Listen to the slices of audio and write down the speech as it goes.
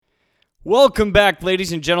Welcome back,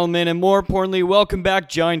 ladies and gentlemen, and more importantly, welcome back,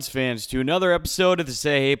 Giants fans, to another episode of the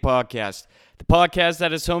Say Hey podcast, the podcast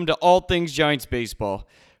that is home to all things Giants baseball.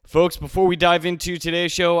 Folks, before we dive into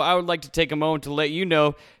today's show, I would like to take a moment to let you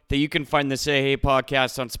know that you can find the Say Hey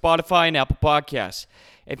podcast on Spotify and Apple Podcasts.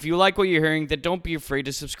 If you like what you're hearing, then don't be afraid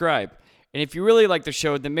to subscribe. And if you really like the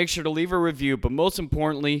show, then make sure to leave a review, but most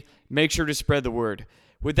importantly, make sure to spread the word.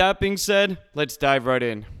 With that being said, let's dive right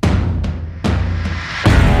in.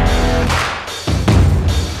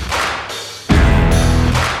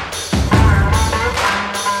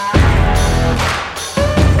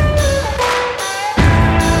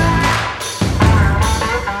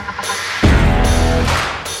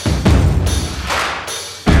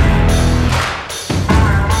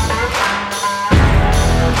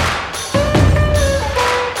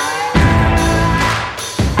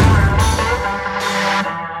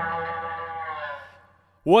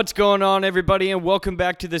 What's going on, everybody, and welcome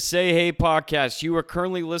back to the Say Hey podcast. You are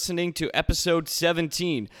currently listening to episode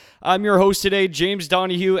 17. I'm your host today, James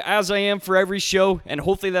Donahue, as I am for every show, and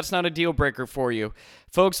hopefully that's not a deal breaker for you.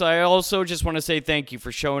 Folks, I also just want to say thank you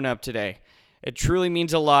for showing up today. It truly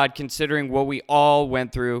means a lot considering what we all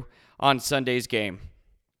went through on Sunday's game.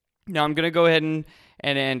 Now, I'm going to go ahead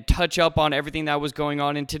and touch up on everything that was going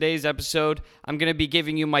on in today's episode. I'm going to be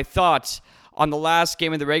giving you my thoughts on the last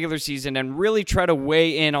game of the regular season and really try to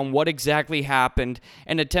weigh in on what exactly happened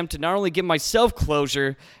and attempt to not only give myself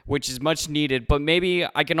closure, which is much needed, but maybe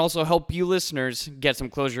I can also help you listeners get some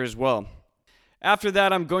closure as well. After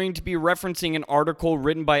that, I'm going to be referencing an article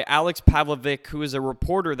written by Alex Pavlovic, who is a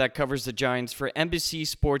reporter that covers the Giants for NBC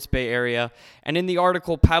Sports Bay Area. And in the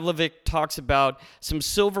article, Pavlovic talks about some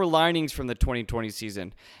silver linings from the 2020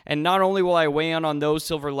 season. And not only will I weigh in on those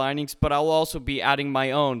silver linings, but I'll also be adding my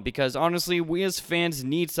own, because honestly, we as fans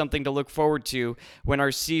need something to look forward to when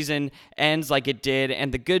our season ends like it did.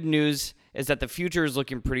 And the good news is that the future is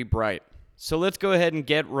looking pretty bright. So let's go ahead and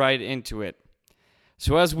get right into it.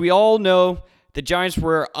 So as we all know, the Giants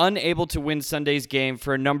were unable to win Sunday's game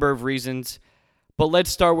for a number of reasons, but let's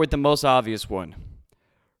start with the most obvious one.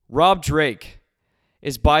 Rob Drake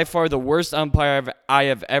is by far the worst umpire I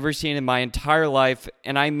have ever seen in my entire life,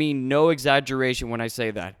 and I mean no exaggeration when I say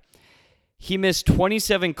that. He missed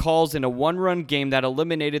 27 calls in a one-run game that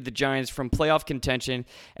eliminated the Giants from playoff contention,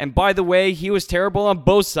 and by the way, he was terrible on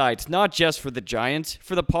both sides, not just for the Giants,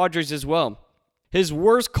 for the Padres as well. His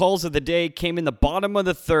worst calls of the day came in the bottom of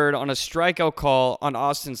the third on a strikeout call on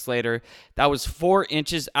Austin Slater that was 4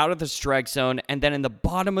 inches out of the strike zone, and then in the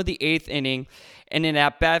bottom of the 8th inning, in an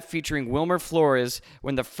at-bat featuring Wilmer Flores,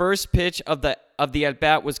 when the first pitch of the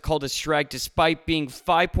at-bat was called a strike despite being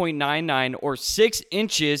 5.99 or 6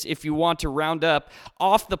 inches if you want to round up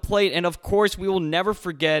off the plate. And of course, we will never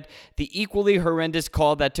forget the equally horrendous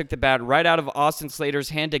call that took the bat right out of Austin Slater's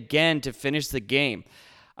hand again to finish the game.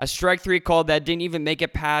 A strike 3 call that didn't even make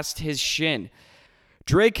it past his shin.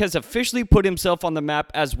 Drake has officially put himself on the map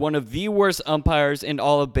as one of the worst umpires in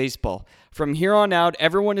all of baseball. From here on out,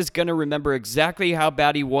 everyone is going to remember exactly how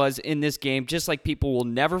bad he was in this game, just like people will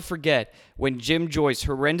never forget when Jim Joyce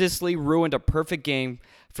horrendously ruined a perfect game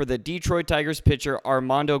for the Detroit Tigers pitcher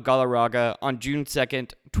Armando Galarraga on June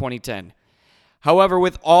 2nd, 2010. However,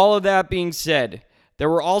 with all of that being said, there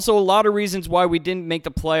were also a lot of reasons why we didn't make the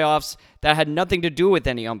playoffs that had nothing to do with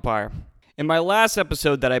any umpire. In my last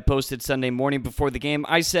episode that I posted Sunday morning before the game,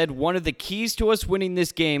 I said one of the keys to us winning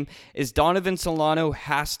this game is Donovan Solano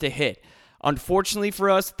has to hit. Unfortunately for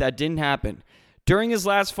us, that didn't happen. During his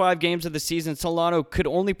last 5 games of the season, Solano could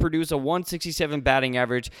only produce a 167 batting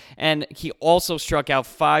average, and he also struck out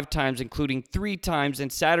 5 times, including 3 times in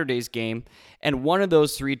Saturday's game, and one of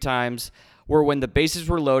those 3 times were when the bases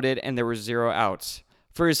were loaded and there were 0 outs.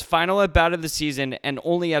 For his final at-bat of the season and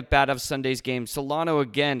only at-bat of Sunday's game, Solano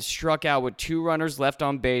again struck out with 2 runners left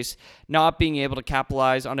on base, not being able to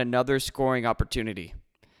capitalize on another scoring opportunity.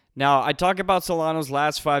 Now, I talk about Solano's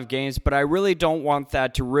last 5 games, but I really don't want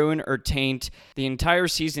that to ruin or taint the entire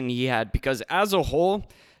season he had, because as a whole,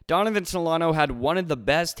 Donovan Solano had one of the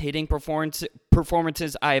best hitting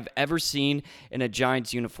performances I have ever seen in a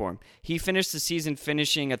Giants uniform. He finished the season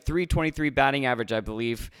finishing a .323 batting average, I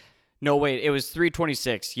believe. No, wait, it was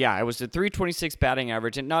 .326. Yeah, it was a .326 batting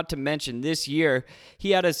average. And not to mention, this year, he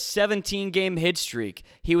had a 17-game hit streak.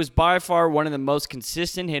 He was by far one of the most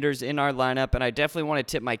consistent hitters in our lineup, and I definitely want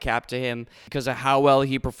to tip my cap to him because of how well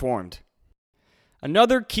he performed.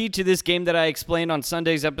 Another key to this game that I explained on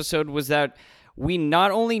Sunday's episode was that we not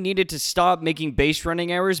only needed to stop making base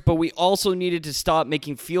running errors, but we also needed to stop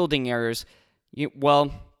making fielding errors.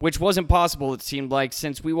 Which wasn't possible, it seemed like,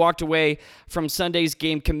 since we walked away from Sunday's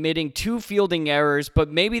game committing 2 fielding errors, but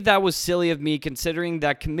maybe that was silly of me considering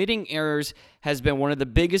that committing errors has been one of the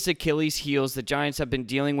biggest Achilles heels the Giants have been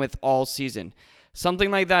dealing with all season. Something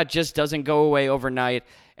like that just doesn't go away overnight,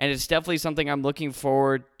 and it's definitely something I'm looking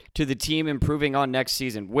forward to the team improving on next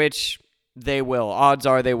season, which they will. Odds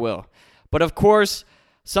are they will. But of course,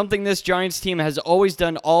 something this Giants team has always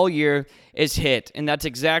done all year is hit, and that's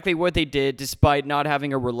exactly what they did despite not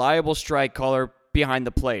having a reliable strike caller behind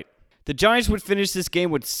the plate. The Giants would finish this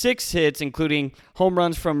game with 6 hits, including home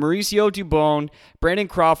runs from Mauricio Dubon, Brandon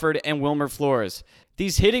Crawford, and Wilmer Flores.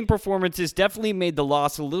 These hitting performances definitely made the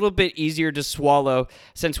loss a little bit easier to swallow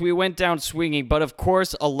since we went down swinging, but of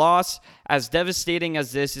course, a loss as devastating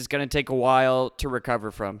as this is going to take a while to recover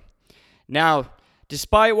from. Now,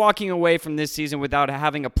 despite walking away from this season without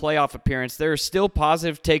having a playoff appearance, there are still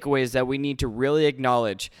positive takeaways that we need to really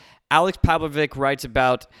acknowledge. Alex Pavlovic writes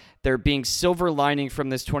about there being silver lining from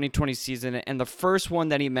this 2020 season, and the first one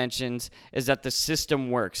that he mentions is that the system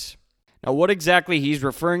works. Now, what exactly he's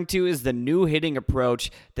referring to is the new hitting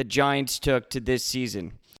approach the Giants took to this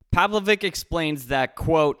season. Pavlovic explains that,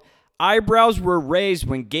 quote, eyebrows were raised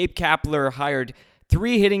when Gabe Kapler hired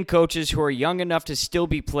 3 hitting coaches who are young enough to still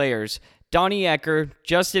be players. Donnie Ecker,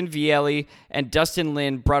 Justin Viele, and Dustin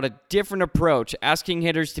Lin brought a different approach, asking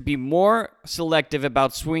hitters to be more selective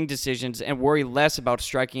about swing decisions and worry less about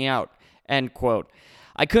striking out, end quote.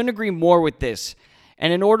 I couldn't agree more with this.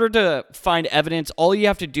 And in order to find evidence, all you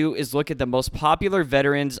have to do is look at the most popular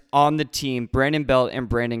veterans on the team, Brandon Belt and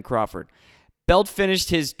Brandon Crawford. Belt finished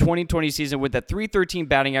his 2020 season with a .313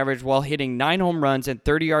 batting average while hitting 9 home runs and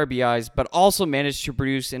 30 RBIs, but also managed to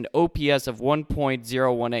produce an OPS of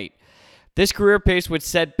 1.018. This career pace would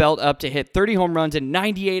set Belt up to hit 30 home runs and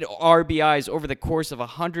 98 RBIs over the course of a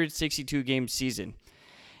 162-game season.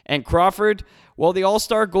 And Crawford, well, the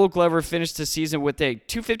All-Star Gold Glover finished the season with a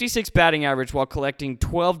 .256 batting average while collecting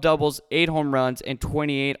 12 doubles, 8 home runs, and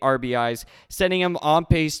 28 RBIs, setting him on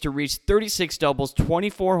pace to reach 36 doubles,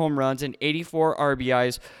 24 home runs, and 84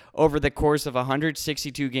 RBIs over the course of a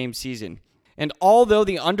 162-game season. And although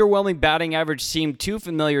the underwhelming batting average seemed too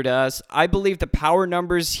familiar to us, I believe the power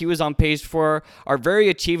numbers he was on pace for are very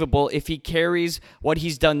achievable if he carries what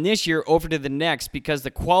he's done this year over to the next because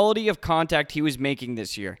the quality of contact he was making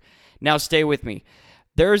this year. Now stay with me.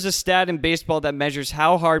 There is a stat in baseball that measures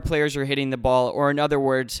how hard players are hitting the ball, or in other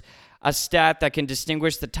words, a stat that can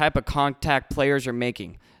distinguish the type of contact players are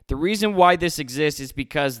making. The reason why this exists is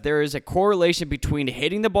because there is a correlation between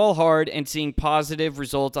hitting the ball hard and seeing positive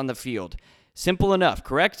results on the field. Simple enough,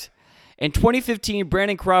 correct? In 2015,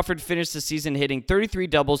 Brandon Crawford finished the season hitting 33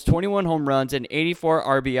 doubles, 21 home runs, and 84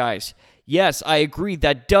 RBIs. Yes, I agree,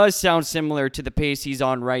 that does sound similar to the pace he's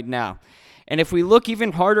on right now. And if we look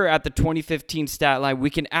even harder at the 2015 stat line, we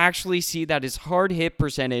can actually see that his hard hit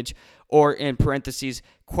percentage, or in parentheses,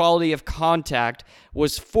 quality of contact,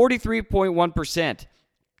 was 43.1%.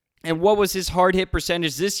 And what was his hard hit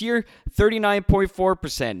percentage this year?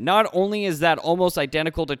 39.4%. Not only is that almost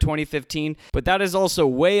identical to 2015, but that is also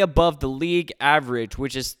way above the league average,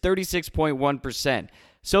 which is 36.1%.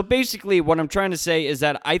 So basically, what I'm trying to say is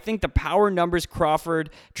that I think the power numbers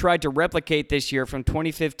Crawford tried to replicate this year from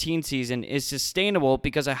 2015 season is sustainable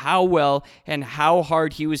because of how well and how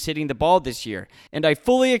hard he was hitting the ball this year. And I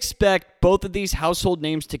fully expect both of these household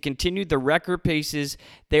names to continue the record paces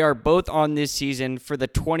they are both on this season for the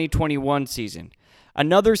 2021 season.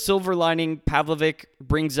 Another silver lining Pavlovic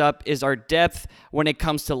brings up is our depth when it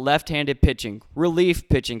comes to left-handed pitching, relief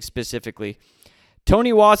pitching specifically.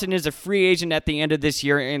 Tony Watson is a free agent at the end of this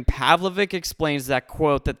year, and Pavlovic explains that,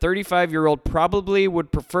 quote, the 35-year-old probably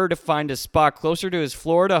would prefer to find a spot closer to his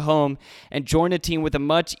Florida home and join a team with a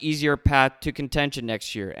much easier path to contention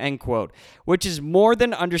next year, end quote, which is more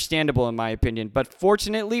than understandable in my opinion. But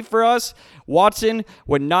fortunately for us, Watson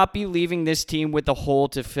would not be leaving this team with a hole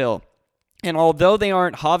to fill. And although they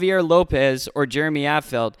aren't Javier Lopez or Jeremy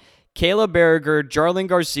Affeldt, Caleb Berriger, Jarlin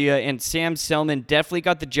Garcia, and Sam Selman definitely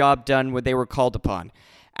got the job done when they were called upon.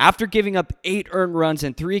 After giving up 8 earned runs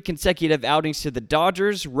in 3 consecutive outings to the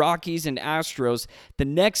Dodgers, Rockies, and Astros, the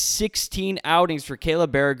next 16 outings for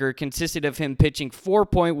Caleb Berriger consisted of him pitching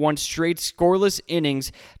 4.1 straight scoreless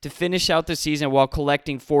innings to finish out the season while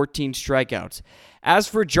collecting 14 strikeouts. As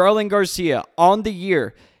for Jarlin Garcia, on the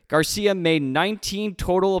year, Garcia made 19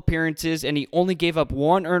 total appearances, and he only gave up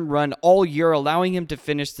 1 earned run all year, allowing him to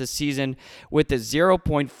finish the season with a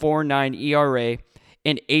 0.49 ERA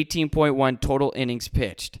and 18.1 total innings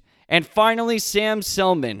pitched. And finally, Sam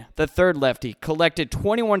Selman, the third lefty, collected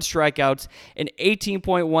 21 strikeouts in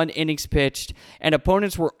 18.1 innings pitched, and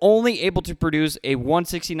opponents were only able to produce a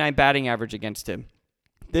 169 batting average against him.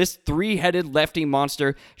 This three-headed lefty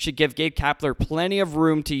monster should give Gabe Kapler plenty of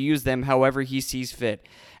room to use them however he sees fit.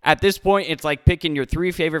 At this point, it's like picking your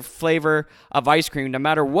three favorite flavor of ice cream. No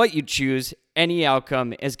matter what you choose, any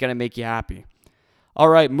outcome is going to make you happy. All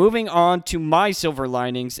right, moving on to my silver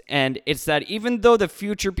linings, and it's that even though the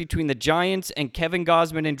future between the Giants and Kevin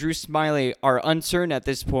Gausman and Drew Smyly are uncertain at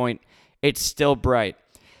this point, it's still bright.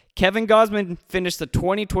 Kevin Gausman finished the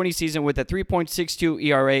 2020 season with a 3.62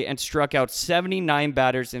 ERA and struck out 79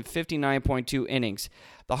 batters in 59.2 innings.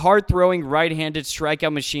 The hard-throwing right-handed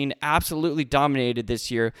strikeout machine absolutely dominated this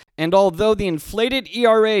year, and although the inflated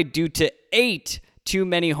ERA due to 8 too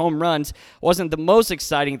many home runs wasn't the most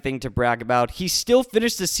exciting thing to brag about, he still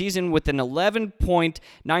finished the season with an 11.92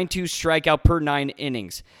 strikeout per 9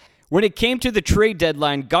 innings. When it came to the trade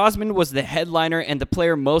deadline, Gausman was the headliner and the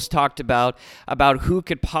player most talked about who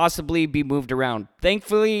could possibly be moved around.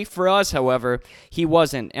 Thankfully for us, however, he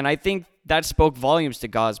wasn't, and I think that spoke volumes to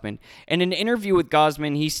Gausman. In an interview with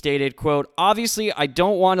Gausman, he stated, quote, "Obviously, I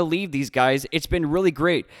don't want to leave these guys. It's been really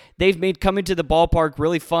great. They've made coming to the ballpark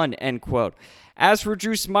really fun," end quote. As for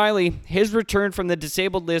Drew Smyly, his return from the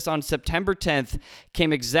disabled list on September 10th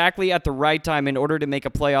came exactly at the right time in order to make a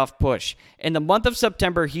playoff push. In the month of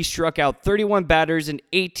September, he struck out 31 batters in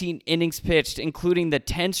 18 innings pitched, including the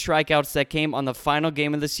 10 strikeouts that came on the final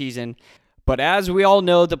game of the season. But as we all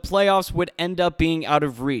know, the playoffs would end up being out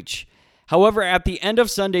of reach. However, at the end of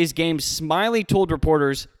Sunday's game, Smyly told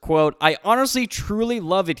reporters, quote, "I honestly truly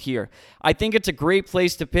love it here. I think it's a great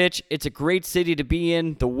place to pitch. It's a great city to be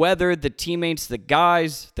in. The weather, the teammates, the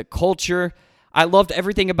guys, the culture. I loved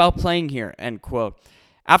everything about playing here," end quote.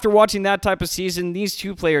 After watching that type of season these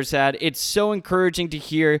two players had, it's so encouraging to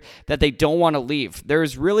hear that they don't want to leave. There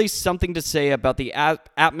is really something to say about the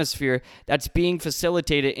atmosphere that's being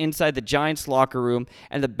facilitated inside the Giants locker room,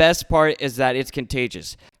 and the best part is that it's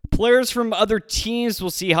contagious. Players from other teams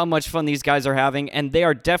will see how much fun these guys are having, and they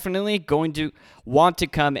are definitely going to want to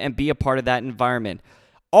come and be a part of that environment.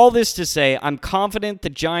 All this to say, I'm confident the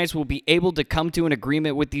Giants will be able to come to an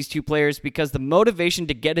agreement with these two players because the motivation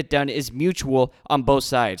to get it done is mutual on both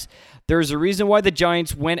sides. There's a reason why the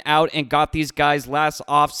Giants went out and got these guys last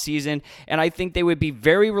offseason, and I think they would be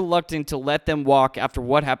very reluctant to let them walk after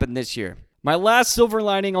what happened this year. My last silver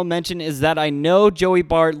lining I'll mention is that I know Joey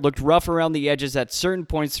Bart looked rough around the edges at certain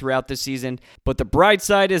points throughout the season, but the bright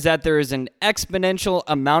side is that there is an exponential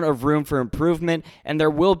amount of room for improvement, and there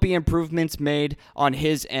will be improvements made on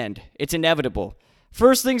his end. It's inevitable.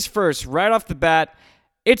 First things first, right off the bat,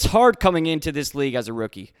 it's hard coming into this league as a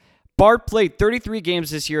rookie. Bart played 33 games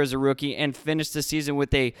this year as a rookie and finished the season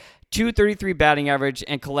with a .233 batting average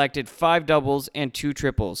and collected 5 doubles and 2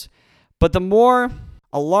 triples. But the more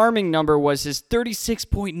alarming number was his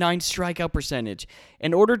 36.9 strikeout percentage.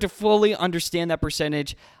 In order to fully understand that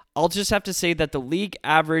percentage, I'll just have to say that the league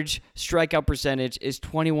average strikeout percentage is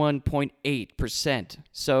 21.8%.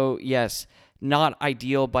 So yes, not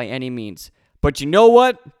ideal by any means. But you know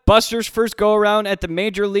what? Buster's first go-around at the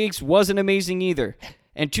major leagues wasn't amazing either.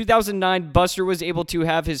 In 2009, Buster was able to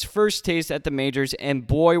have his first taste at the majors, and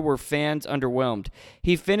boy, were fans underwhelmed.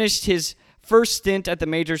 He finished his first stint at the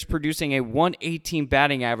majors producing a .118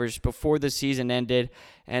 batting average before the season ended,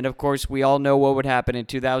 and of course we all know what would happen in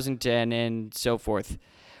 2010 and so forth.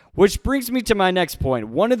 Which brings me to my next point.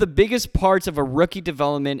 One of the biggest parts of a rookie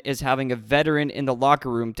development is having a veteran in the locker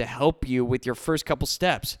room to help you with your first couple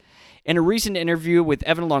steps. In a recent interview with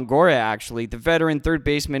Evan Longoria, actually, the veteran third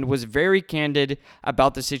baseman was very candid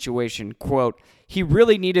about the situation. Quote, "He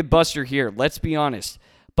really needed Buster here, let's be honest.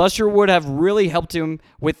 Buster would have really helped him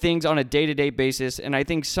with things on a day-to-day basis, and I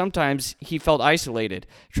think sometimes he felt isolated,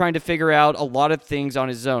 trying to figure out a lot of things on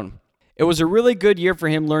his own. It was a really good year for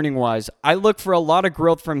him learning-wise. I look for a lot of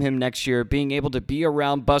growth from him next year, being able to be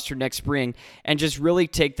around Buster next spring and just really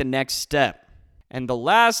take the next step." And the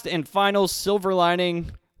last and final silver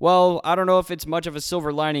lining, well, I don't know if it's much of a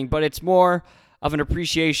silver lining, but it's more of an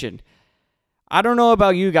appreciation. I don't know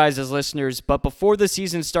about you guys as listeners, but before the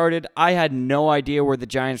season started, I had no idea where the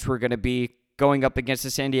Giants were going to be going up against the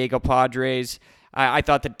San Diego Padres. I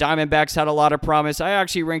thought the Diamondbacks had a lot of promise. I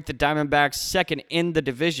actually ranked the Diamondbacks second in the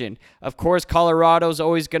division. Of course, Colorado's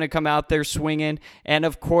always going to come out there swinging. And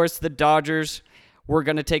of course, the Dodgers were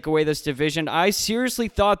going to take away this division. I seriously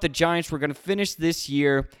thought the Giants were going to finish this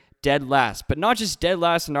year dead last. But not just dead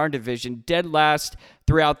last in our division, dead last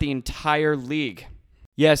throughout the entire league.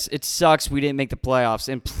 Yes, it sucks we didn't make the playoffs.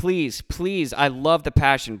 And please, I love the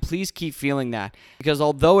passion. Please keep feeling that. Because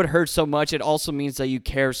although it hurts so much, it also means that you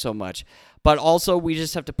care so much. But also, we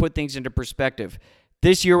just have to put things into perspective.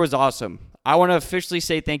 This year was awesome. I want to officially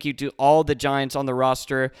say thank you to all the Giants on the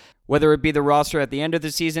roster, whether it be the roster at the end of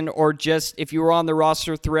the season or just if you were on the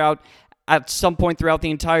roster at some point throughout the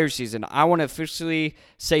entire season. I want to officially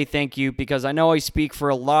say thank you because I know I speak for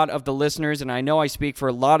a lot of the listeners and I know I speak for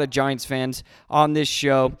a lot of Giants fans on this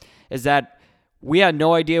show, is that we had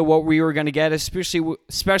no idea what we were going to get, especially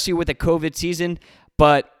with the COVID season,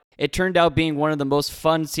 but it turned out being one of the most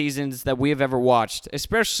fun seasons that we have ever watched,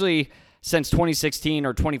 especially since 2016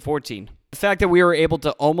 or 2014. The fact that we were able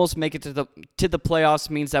to almost make it to the playoffs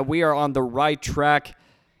means that we are on the right track.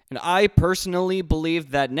 And I personally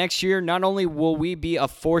believe that next year, not only will we be a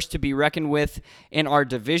force to be reckoned with in our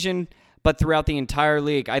division, but throughout the entire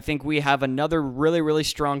league. I think we have another really, really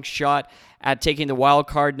strong shot at taking the wild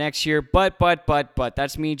card next year. But,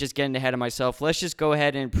 that's me just getting ahead of myself. Let's just go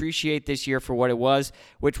ahead and appreciate this year for what it was,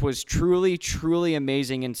 which was truly, truly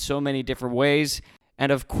amazing in so many different ways.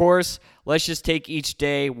 And of course, let's just take each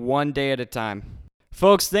day one day at a time.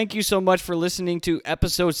 Folks, thank you so much for listening to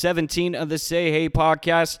episode 17 of the Say Hey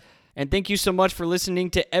podcast. And thank you so much for listening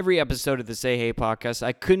to every episode of the Say Hey podcast.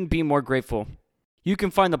 I couldn't be more grateful. You can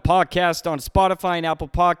find the podcast on Spotify and Apple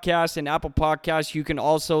Podcasts. And Apple Podcasts, you can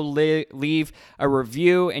also leave a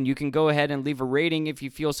review and you can go ahead and leave a rating if you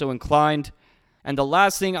feel so inclined. And the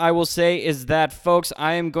last thing I will say is that, folks,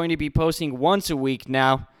 I am going to be posting once a week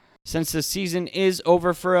now since the season is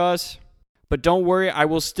over for us. But don't worry, I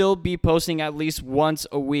will still be posting at least once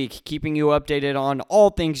a week, keeping you updated on all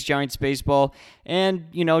things Giants baseball and,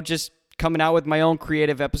 just coming out with my own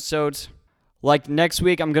creative episodes. Like next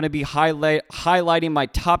week, I'm going to be highlighting my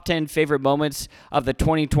top 10 favorite moments of the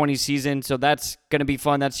 2020 season, so that's going to be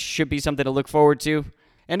fun. That should be something to look forward to.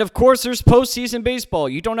 And of course, there's postseason baseball.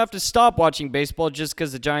 You don't have to stop watching baseball just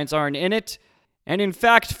because the Giants aren't in it. And in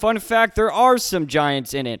fact, fun fact, there are some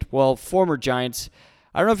Giants in it. Well, former Giants.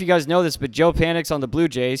 I don't know if you guys know this, but Joe Panik's on the Blue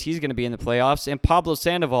Jays. He's going to be in the playoffs. And Pablo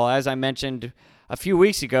Sandoval, as I mentioned a few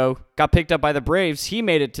weeks ago, got picked up by the Braves. He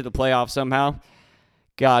made it to the playoffs somehow.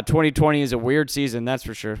 God, 2020 is a weird season, that's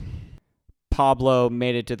for sure. Pablo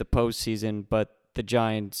made it to the postseason, but the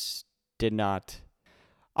Giants did not.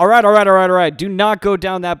 All right. Do not go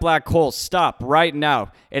down that black hole. Stop right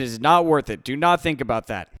now. It is not worth it. Do not think about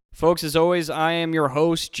that. Folks, as always, I am your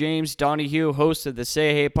host, James Donahue, host of the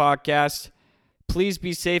Say Hey podcast. Please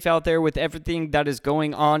be safe out there with everything that is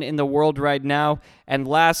going on in the world right now. And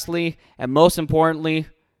lastly, and most importantly,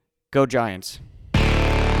 go Giants.